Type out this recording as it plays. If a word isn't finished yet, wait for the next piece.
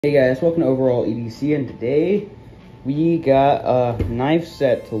Hey guys, welcome to Overall EDC, and today we got a knife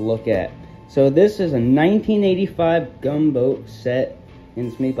set to look at. So this is a 1985 Gunboat set, and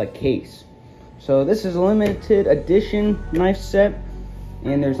it's made by Case. So this is a limited edition knife set,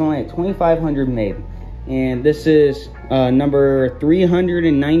 and there's only 2,500 made. And this is number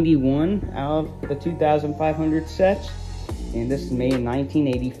 391 out of the 2,500 sets. And this is made in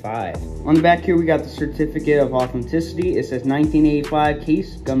 1985. On the back here, we got the certificate of authenticity. It says 1985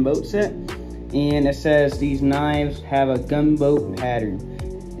 Case Gunboat set. And it says these knives have a gunboat pattern.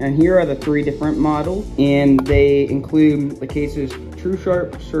 And here are the three different models. And they include the Case's True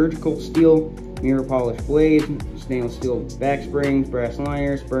Sharp surgical steel mirror polished blades, stainless steel back springs, brass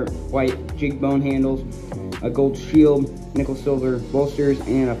liners, burnt white jig bone handles, a gold shield, nickel silver bolsters,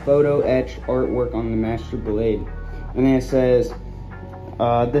 and a photo etch artwork on the master blade. And then it says,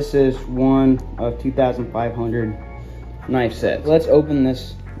 this is one of 2,500 knife sets. Let's open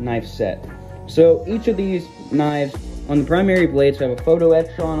this knife set. So each of these knives on the primary blades have a photo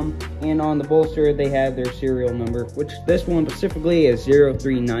etch on them, and on the bolster they have their serial number, which this one specifically is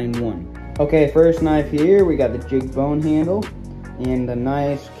 0391. Okay, first knife here, we got the jig bone handle and the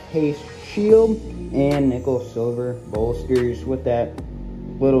nice Case shield and nickel silver bolsters with that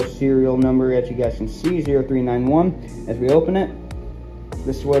little serial number that you guys can see, 0391. As we open it,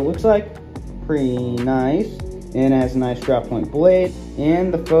 this is what it looks like. Pretty nice, and it has a nice drop point blade,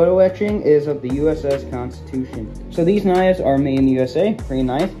 and the photo etching is of the USS Constitution. So these knives are made in the USA. Pretty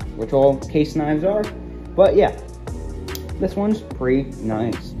nice, which all Case knives are, but yeah, this one's pretty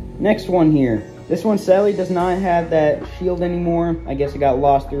nice. Next one here, this one sadly does not have that shield anymore. I guess it got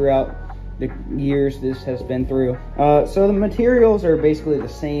lost throughout the years this has been through. So the materials are basically the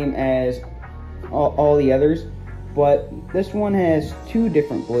same as all the others, but this one has two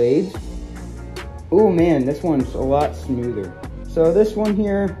different blades. Oh man, this one's a lot smoother. So this one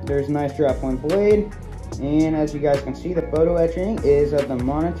here, there's a nice drop point blade, and as you guys can see, the photo etching is of the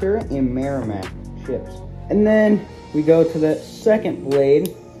Monitor and Merrimack ships. And then we go to the second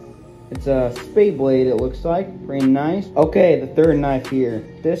blade. It's a spade blade, it looks like. Pretty nice. Okay, the third knife here.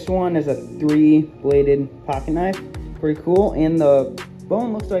 This one is a 3-bladed pocket knife. Pretty cool. And the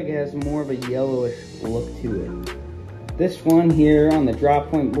bone looks like it has more of a yellowish look to it. This one here on the drop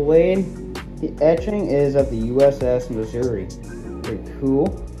point blade, the etching is of the USS Missouri. Pretty cool.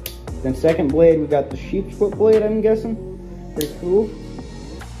 Then second blade, we got the sheep's foot blade, I'm guessing. Pretty cool.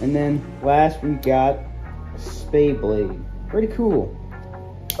 And then last, we got a spade blade. Pretty cool.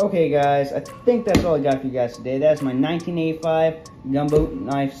 Okay guys, I think that's all I got for you guys today. That's my 1985 Gunboat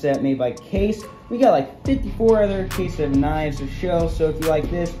knife set made by Case. We got like 54 other Case of knives to show, so if you like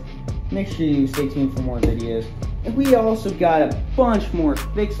this, make sure you stay tuned for more videos. And we also got a bunch more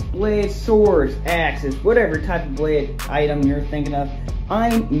fixed blades, swords, axes, whatever type of blade item you're thinking of,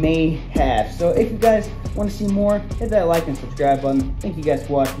 I may have. So if you guys want to see more, hit that like and subscribe button. Thank you guys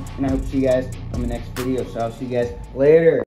for watching, and I hope to see you guys on the next video. So I'll see you guys later.